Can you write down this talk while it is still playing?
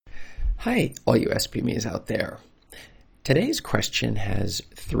Hi, all you SPMEs out there. Today's question has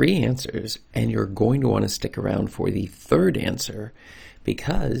 3 answers, and you're going to want to stick around for the third answer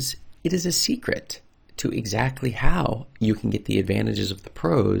because it is a secret to exactly how you can get the advantages of the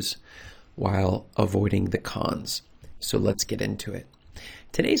pros while avoiding the cons. So let's get into it.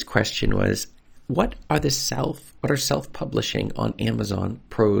 Today's question was, what are self-publishing on Amazon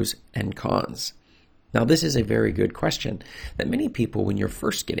pros and cons? Now, this is a very good question that many people, when you're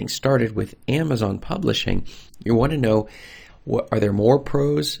first getting started with Amazon publishing, you want to know, are there more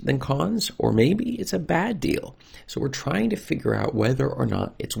pros than cons? Or maybe it's a bad deal. So we're trying to figure out whether or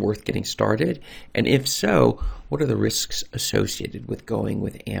not it's worth getting started. And if so, what are the risks associated with going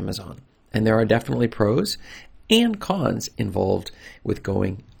with Amazon? And there are definitely pros and cons involved with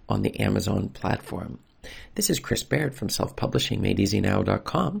going on the Amazon platform. This is Chris Baird from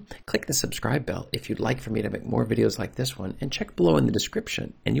selfpublishingmadeeasynow.com. Click the subscribe bell if you'd like for me to make more videos like this one, and check below in the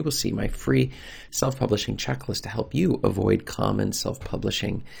description and you will see my free self-publishing checklist to help you avoid common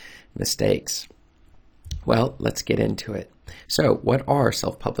self-publishing mistakes. Well, let's get into it. So, what are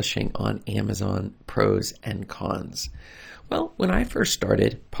self-publishing on Amazon pros and cons? Well, when I first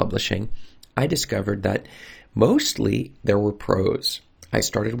started publishing, I discovered that mostly there were pros. I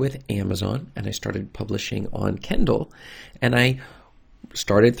started with Amazon and I started publishing on Kindle, and I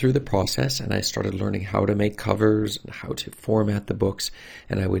started through the process and I started learning how to make covers and how to format the books,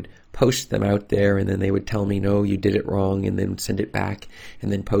 and I would post them out there and then they would tell me, no, you did it wrong, and then send it back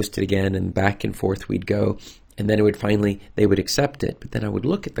and then post it again, and back and forth we'd go. And then they would accept it, but then I would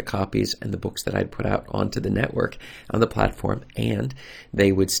look at the copies and the books that I'd put out onto the network, on the platform, and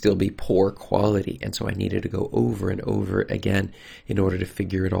they would still be poor quality. And so I needed to go over and over again in order to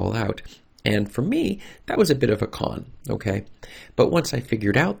figure it all out. And for me, that was a bit of a con, okay? But once I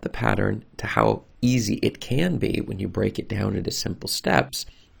figured out the pattern to how easy it can be when you break it down into simple steps,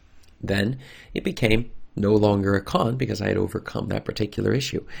 then it became no longer a con because I had overcome that particular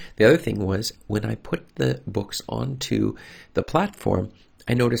issue. The other thing was, when I put the books onto the platform,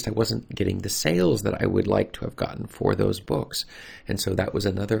 I noticed I wasn't getting the sales that I would like to have gotten for those books. And so that was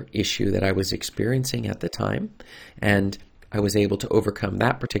another issue that I was experiencing at the time. And I was able to overcome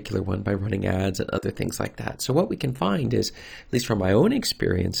that particular one by running ads and other things like that. So what we can find is, at least from my own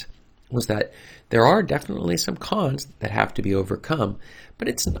experience, was that there are definitely some cons that have to be overcome, but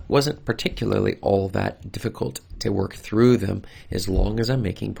it wasn't particularly all that difficult to work through them as long as I'm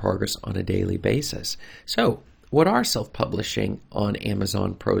making progress on a daily basis. So, what are self-publishing on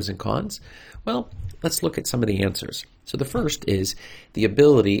Amazon pros and cons? Well, let's look at some of the answers. So the first is the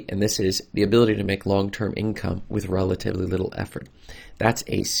ability, and this is the ability to make long-term income with relatively little effort. That's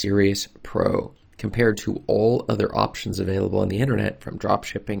a serious pro compared to all other options available on the internet, from drop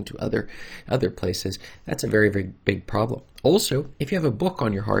shipping to other places. That's a very, very big problem. Also, if you have a book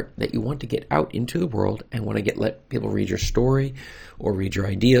on your heart that you want to get out into the world and want to let people read your story or read your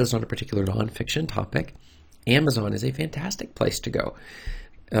ideas on a particular nonfiction topic, Amazon is a fantastic place to go.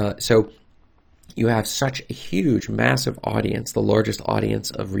 So you have such a huge, massive audience, the largest audience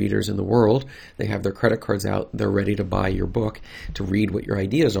of readers in the world. They have their credit cards out. They're ready to buy your book, to read what your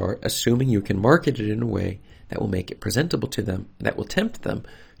ideas are, assuming you can market it in a way that will make it presentable to them, that will tempt them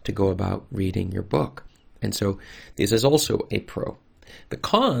to go about reading your book. And so this is also a pro. The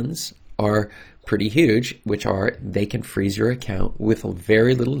cons are pretty huge, which are they can freeze your account with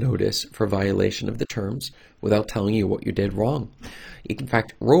very little notice for violation of the terms without telling you what you did wrong. In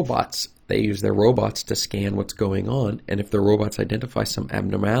fact, robots, they use their robots to scan what's going on, and if the robots identify some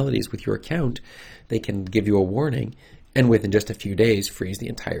abnormalities with your account, they can give you a warning and within just a few days freeze the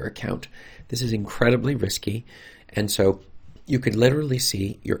entire account. This is incredibly risky, and so you could literally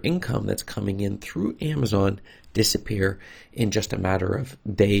see your income that's coming in through Amazon disappear in just a matter of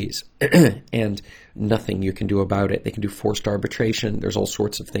days and nothing you can do about it. They can do forced arbitration. There's all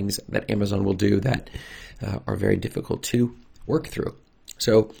sorts of things that Amazon will do that are very difficult to work through.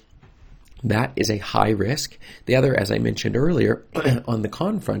 So that is a high risk. The other, as I mentioned earlier, on the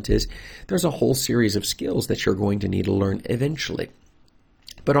con front is there's a whole series of skills that you're going to need to learn eventually.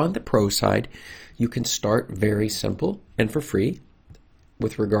 But on the pro side, you can start very simple and for free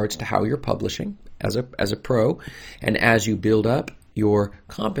with regards to how you're publishing as a pro. And as you build up your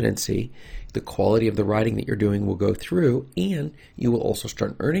competency, the quality of the writing that you're doing will go through, and you will also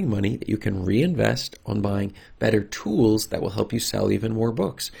start earning money that you can reinvest on buying better tools that will help you sell even more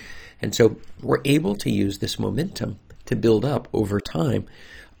books. And so we're able to use this momentum to build up over time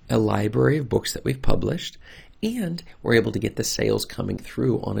a library of books that we've published, and we're able to get the sales coming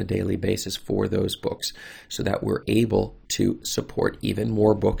through on a daily basis for those books so that we're able to support even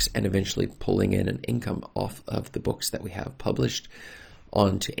more books and eventually pulling in an income off of the books that we have published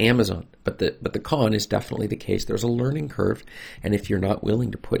onto Amazon. But the con is definitely the case. There's a learning curve, and if you're not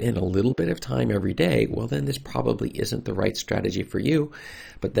willing to put in a little bit of time every day, well, then this probably isn't the right strategy for you.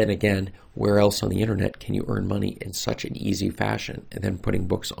 But then again, where else on the internet can you earn money in such an easy fashion and then putting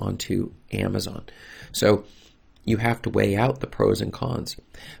books onto Amazon? So you have to weigh out the pros and cons.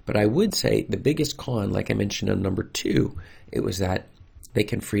 But I would say the biggest con, like I mentioned on number 2, it was that they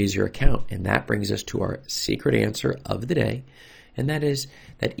can freeze your account. And that brings us to our secret answer of the day. And that is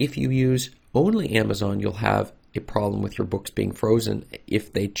that if you use only Amazon, you'll have a problem with your books being frozen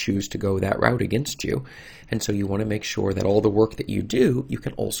if they choose to go that route against you. And so you want to make sure that all the work that you do, you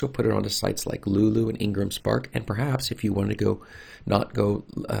can also put it onto sites like Lulu and Ingram Spark. And perhaps if you want to not go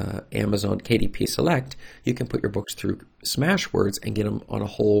Amazon KDP Select, you can put your books through Smashwords and get them on a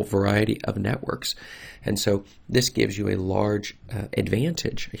whole variety of networks. And so this gives you a large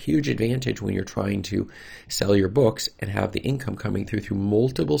advantage, a huge advantage when you're trying to sell your books and have the income coming through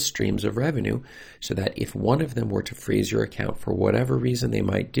multiple streams of revenue, so that if one of them were to freeze your account for whatever reason they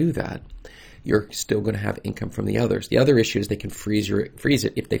might do that, you're still going to have income from the others. The other issue is they can freeze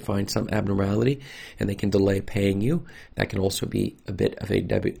it if they find some abnormality, and they can delay paying you. That can also be a bit of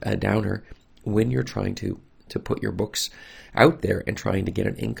a downer when you're trying to put your books out there and trying to get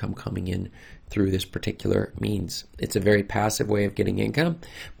an income coming in through this particular means. It's a very passive way of getting income,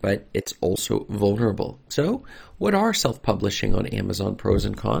 but it's also vulnerable. So what are self-publishing on Amazon pros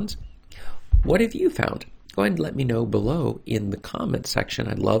and cons? What have you found? Go ahead and let me know below in the comment section.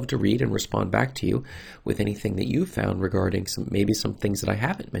 I'd love to read and respond back to you with anything that you found regarding maybe some things that I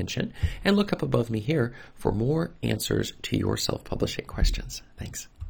haven't mentioned. And look up above me here for more answers to your self-publishing questions. Thanks.